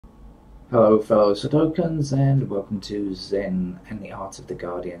Hello fellow Sudokans, and welcome to Zen and the Art of the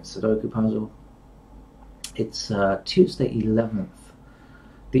Guardian Sudoku puzzle. It's Tuesday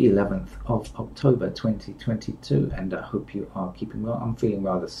the 11th of October 2022, and I hope you are keeping well. I'm feeling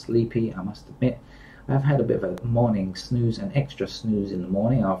rather sleepy, I must admit. I've had a bit of a morning snooze, an extra snooze in the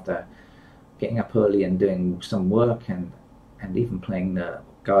morning after getting up early and doing some work and even playing the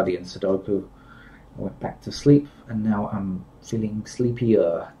Guardian Sudoku. I went back to sleep, and now I'm feeling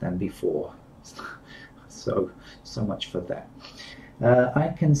sleepier than before. So much for that.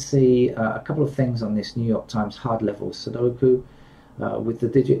 I can see a couple of things on this New York Times hard level Sudoku with the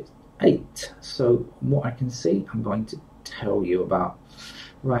digit 8. So what I can see, I'm going to tell you about.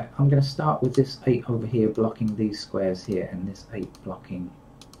 Right, I'm going to start with this 8 over here blocking these squares here, and this 8 blocking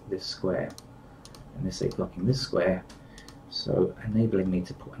this square, and this 8 blocking this square. So enabling me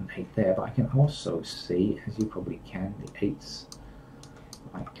to put an 8 there, but I can also see, as you probably can, the 8s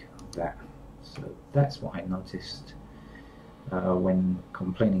like that. So that's what I noticed when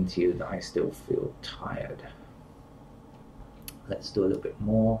complaining to you that I still feel tired. Let's do a little bit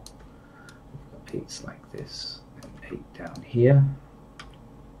more. We've got 8s like this and 8 down here.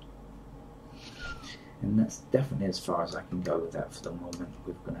 And that's definitely as far as I can go with that for the moment.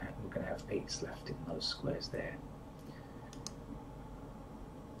 We're gonna have 8s left in those squares there.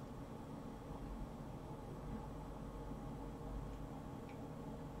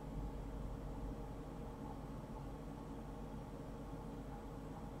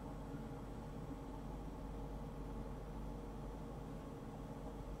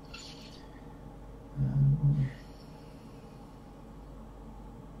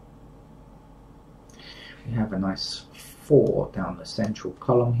 We have a nice 4 down the central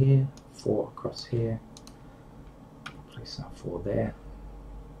column here, 4 across here. Place our 4 there.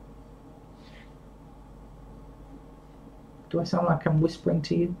 Do I sound like I'm whispering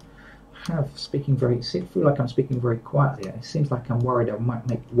to you? I feel like I'm speaking very quietly. It seems like I'm worried I might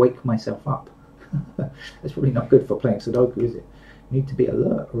wake myself up. That's probably not good for playing Sudoku, is it? You need to be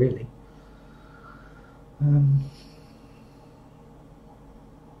alert, really.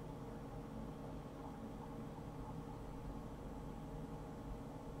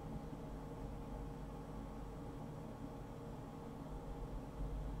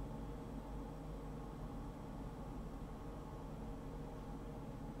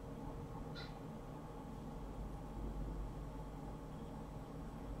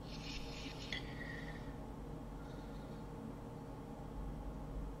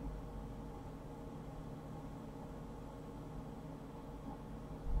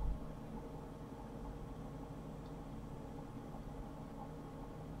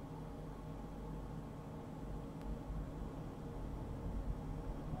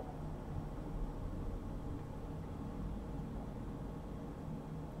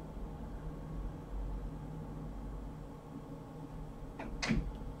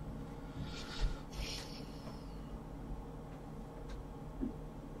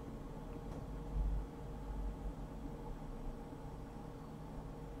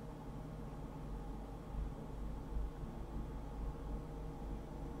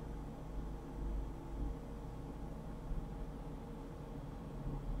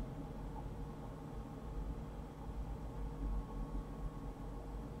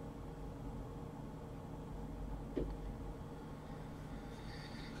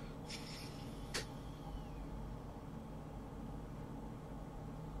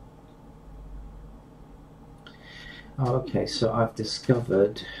 Okay, so I've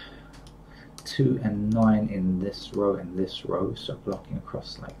discovered 2 and 9 in this row and this row, so blocking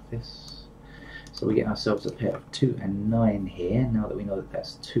across like this. So we get ourselves a pair of 2 and 9 here. Now that we know that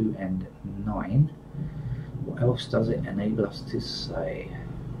that's 2 and 9, what else does it enable us to say?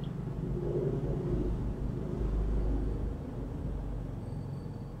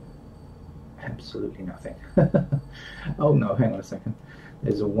 Absolutely nothing. Oh no, hang on a second.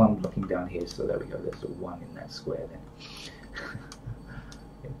 There's a 1 blocking down here, so there we go, there's a 1 in that square then.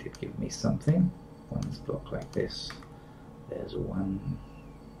 It did give me something. 1's blocked like this. There's a 1.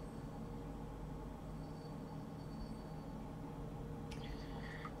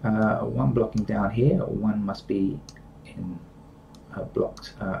 A 1 blocking down here, 1 must be in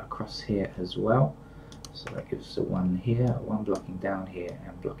blocked across here as well. So that gives us a 1 here, 1 blocking down here,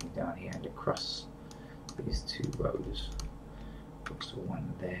 and blocking down here and across these 2 rows. Puts a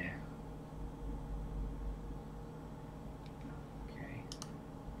 1 there. Okay.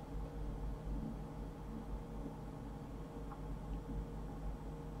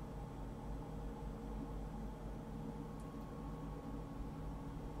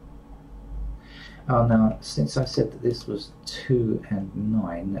 Oh, now since I said that this was 2 and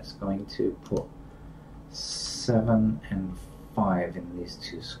 9, that's going to put 7 and 5 in these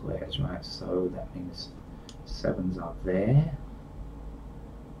two squares, right? So that means 7s are there.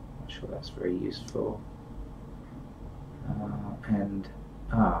 Not sure that's very useful. And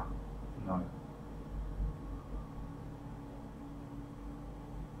no.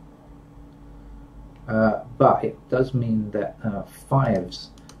 But it does mean that 5s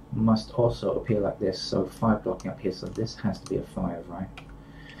must also appear like this, so 5 blocking up here, so this has to be a 5, right?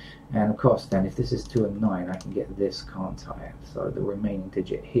 And of course then, if this is 2 and 9, I can get this, can't I? So the remaining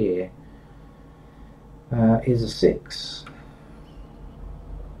digit here is a 6.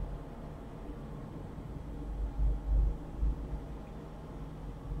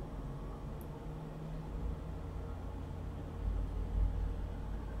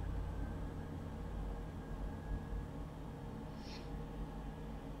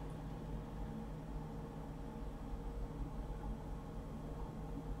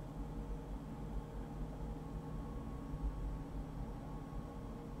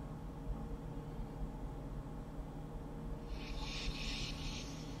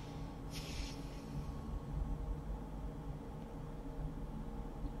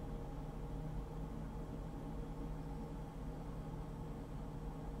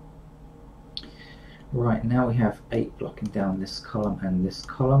 Right, now we have 8 blocking down this column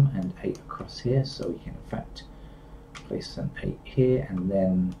and 8 across here, so we can in fact place an 8 here, and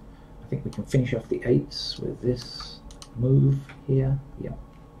then I think we can finish off the 8s with this move here. Yep.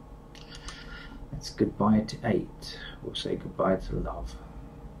 That's goodbye to 8. We'll say goodbye to love.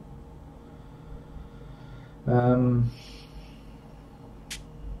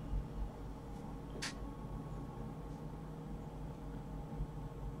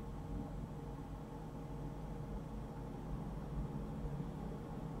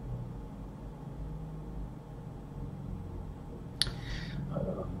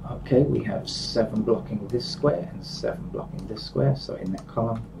 Okay, we have 7 blocking this square and 7 blocking this square, so in that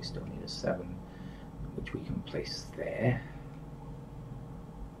column we still need a 7, which we can place there.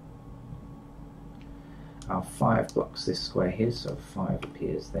 Our 5 blocks this square here, so 5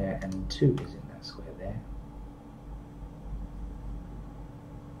 appears there, and 2 is in that square there.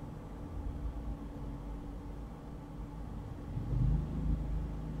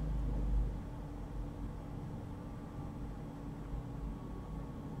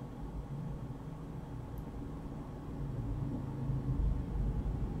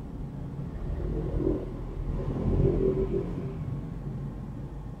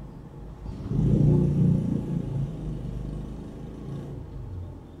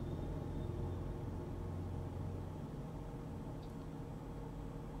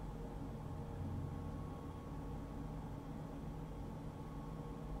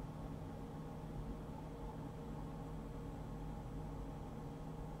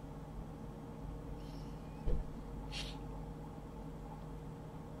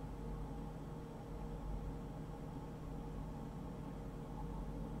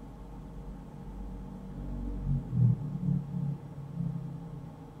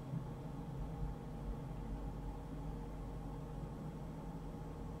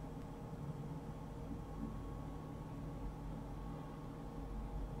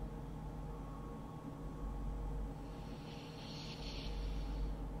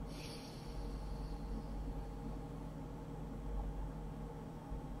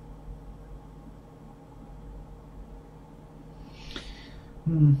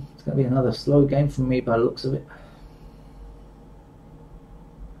 It's going to be another slow game for me by the looks of it.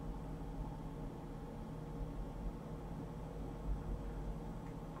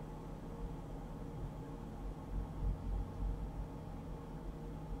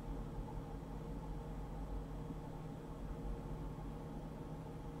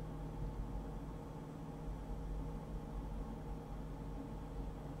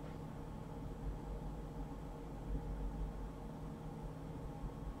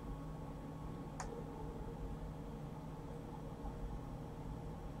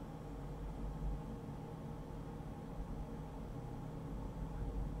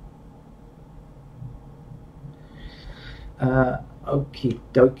 Okie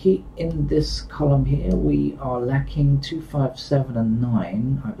dokie, in this column here we are lacking 2, 5, 7 and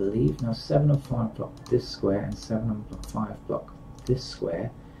 9, I believe. Now 7 and 5 block this square and 7 and 5 block this square,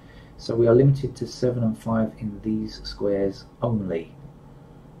 so we are limited to 7 and 5 in these squares only.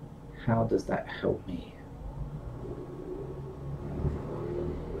 How does that help me?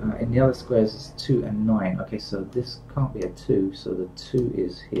 In the other squares it's 2 and 9. Okay, so this can't be a 2, so the 2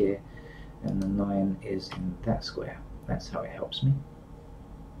 is here and the 9 is in that square. That's how it helps me.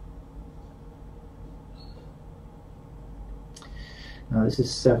 Now this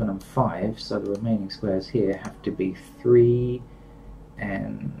is 7 and 5, so the remaining squares here have to be 3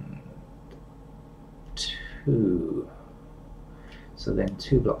 and 2. So then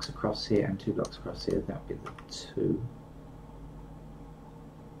 2 blocks across here and 2 blocks across here, that would be the 2.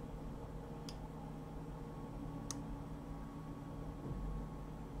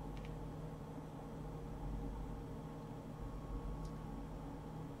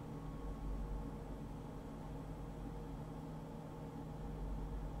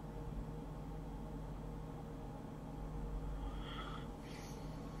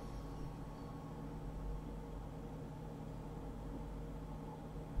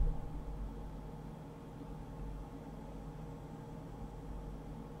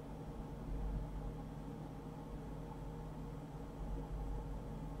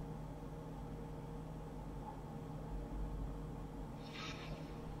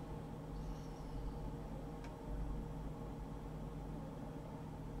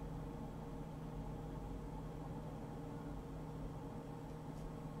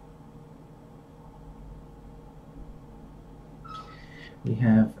 We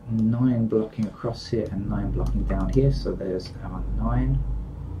have 9 blocking across here and 9 blocking down here, so there's our 9.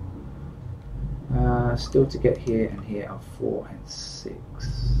 Still to get here and here are 4 and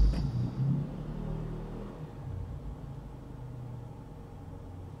 6.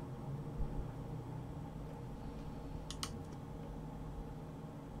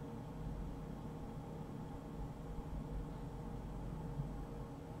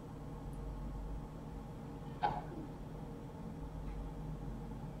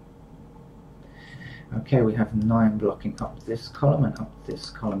 Okay, we have 9 blocking up this column and up this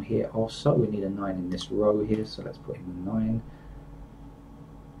column here also. We need a 9 in this row here, so let's put in 9.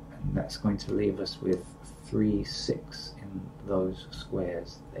 And that's going to leave us with 3, 6 in those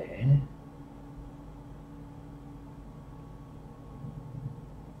squares there.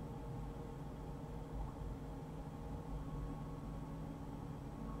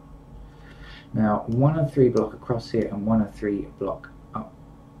 Now 1 and 3 block across here and 1 and 3 block up.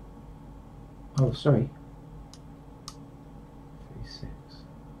 Oh, sorry. 3, 6.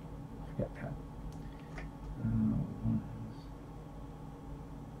 Forget that. One,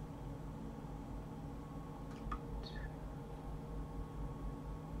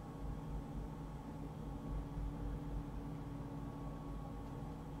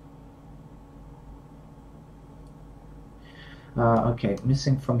 okay,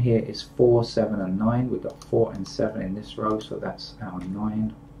 missing from here is 4, 7 and 9. We've got 4 and 7 in this row, so that's our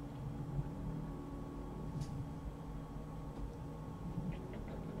 9.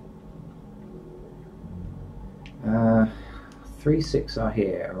 3, 6 are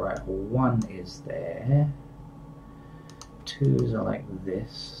here. Right, 1 is there. 2s are like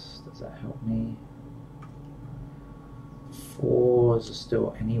this. Does that help me? 4s are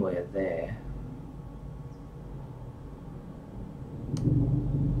still anywhere there.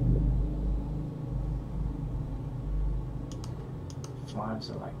 5s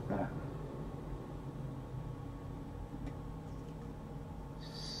are like that.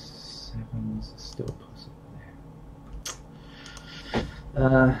 7s are still possible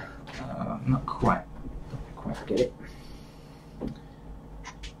there. Not quite. Don't quite get it.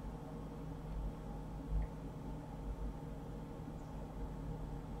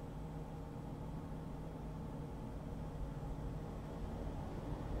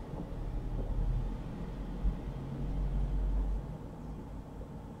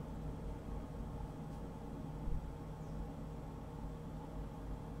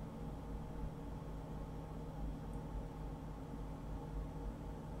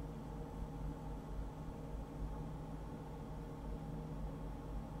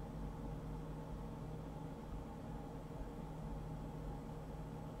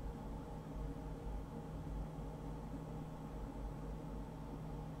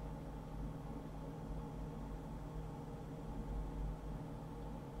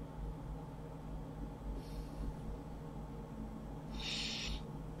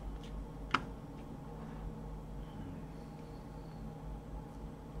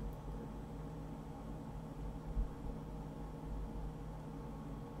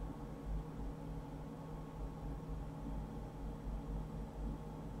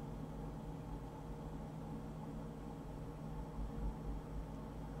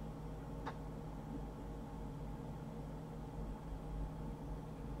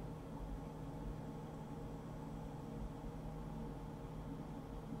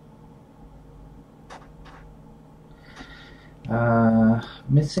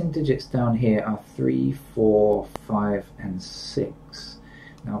 Missing digits down here are 3, 4, 5 and 6.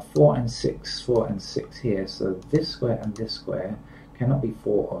 Now 4 and 6 here, so this square and this square cannot be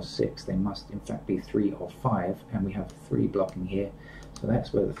 4 or 6, they must in fact be 3 or 5, and we have 3 blocking here, so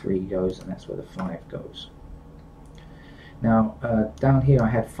that's where the 3 goes and that's where the 5 goes. Now down here I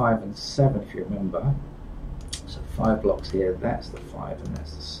had 5 and 7, if you remember, so 5 blocks here, that's the 5 and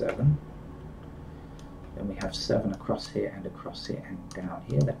that's the 7. Then we have 7 across here and down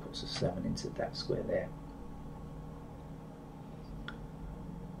here, that puts a 7 into that square there.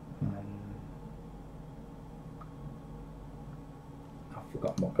 I've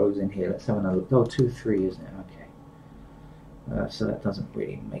forgotten what goes in here. Let's have another look. Oh, 2, 3, isn't it? Okay. So that doesn't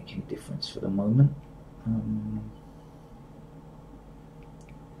really make any difference for the moment.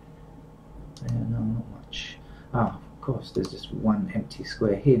 Yeah, no, not much. Ah, of course, there's just one empty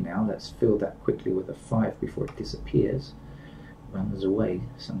square here now. Let's fill that quickly with a 5 before it disappears. Runs away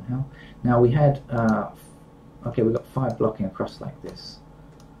somehow. Now we had, okay, we've got 5 blocking across like this.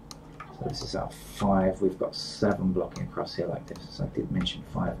 So this is our 5. We've got 7 blocking across here like this. So I did mention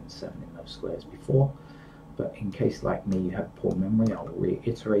 5 and 7 in those squares before. But in case, like me, you have poor memory, I'll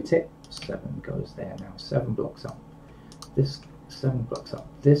reiterate it. 7 goes there now. 7 blocks up. This 7 blocks up.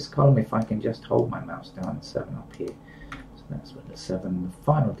 This column, if I can just hold my mouse down, and 7 up here. So that's where the 7, the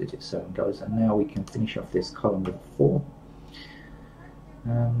final digit 7 goes. And now we can finish off this column with 4.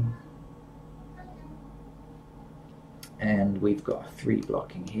 And we've got a 3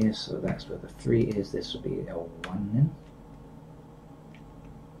 blocking here, so that's where the 3 is. This will be L1 then.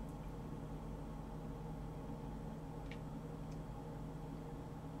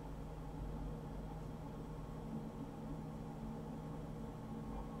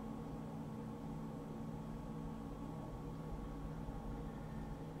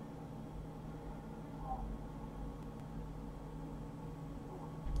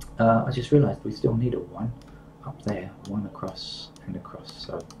 I just realised we still need a 1 up there, 1 across and across,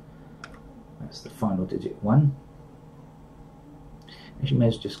 so that's the final digit 1. Actually, may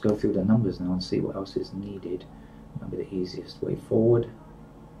as well just go through the numbers now and see what else is needed. That'll be the easiest way forward.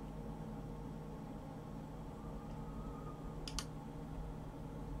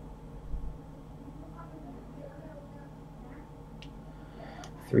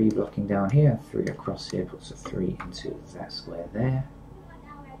 Three blocking down here, 3 across here puts a 3 into that square there.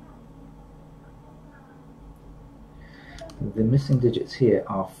 The missing digits here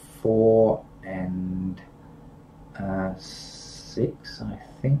are 4 and 6, I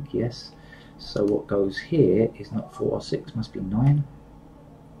think, yes. So what goes here is not 4 or 6, must be 9.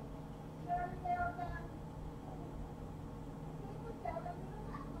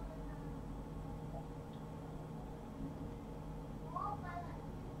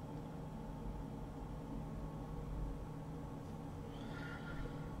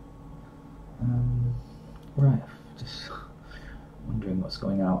 Right, just wondering what's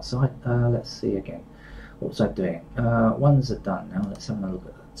going on outside. Let's see again. What was I doing? Ones are done now. Let's have another look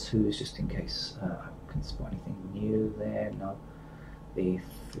at the 2s just in case I can spot anything new there. No. The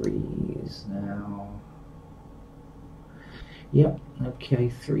 3s now. Yep, okay,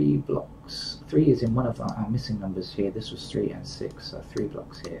 3 blocks. 3 is in one of our missing numbers here. This was 3 and 6, so 3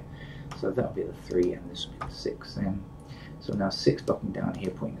 blocks here. So that'll be the 3 and this will be the 6 then. So now 6 blocking down here,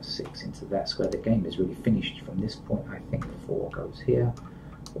 putting a 6 into that square. The game is really finished from this point. I think 4 goes here,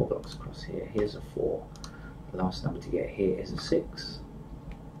 4 blocks across here. Here's a 4. The last number to get here is a 6.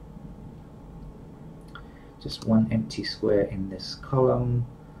 Just one empty square in this column,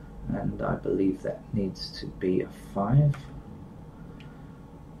 and I believe that needs to be a 5.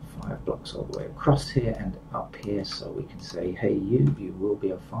 5 blocks all the way across here and up here, so we can say, hey you will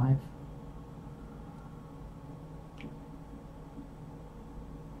be a 5.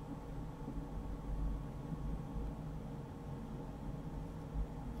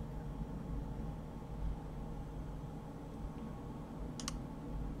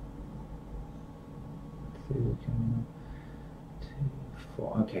 Coming up, 2,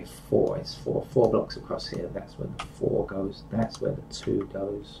 4. Okay, 4 is 4 blocks across here. That's where the 4 goes. That's where the 2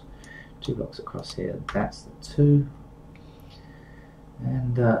 goes. 2 blocks across here. That's the 2.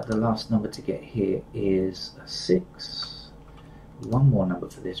 And the last number to get here is a 6. One more number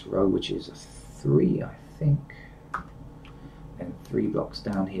for this row, which is a 3, I think. And 3 blocks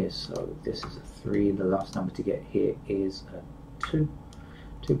down here. So this is a 3. The last number to get here is a 2.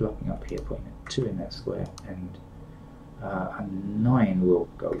 2 blocking up here, putting a 2 in that square, and a 9 will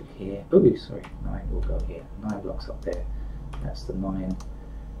go here. Oh, sorry, 9 will go here. 9 blocks up there. That's the 9.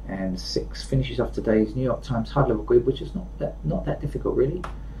 And 6 finishes off today's New York Times hard level grid, which is not that difficult really.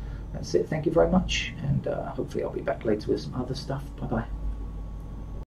 That's it. Thank you very much, and hopefully I'll be back later with some other stuff. Bye bye.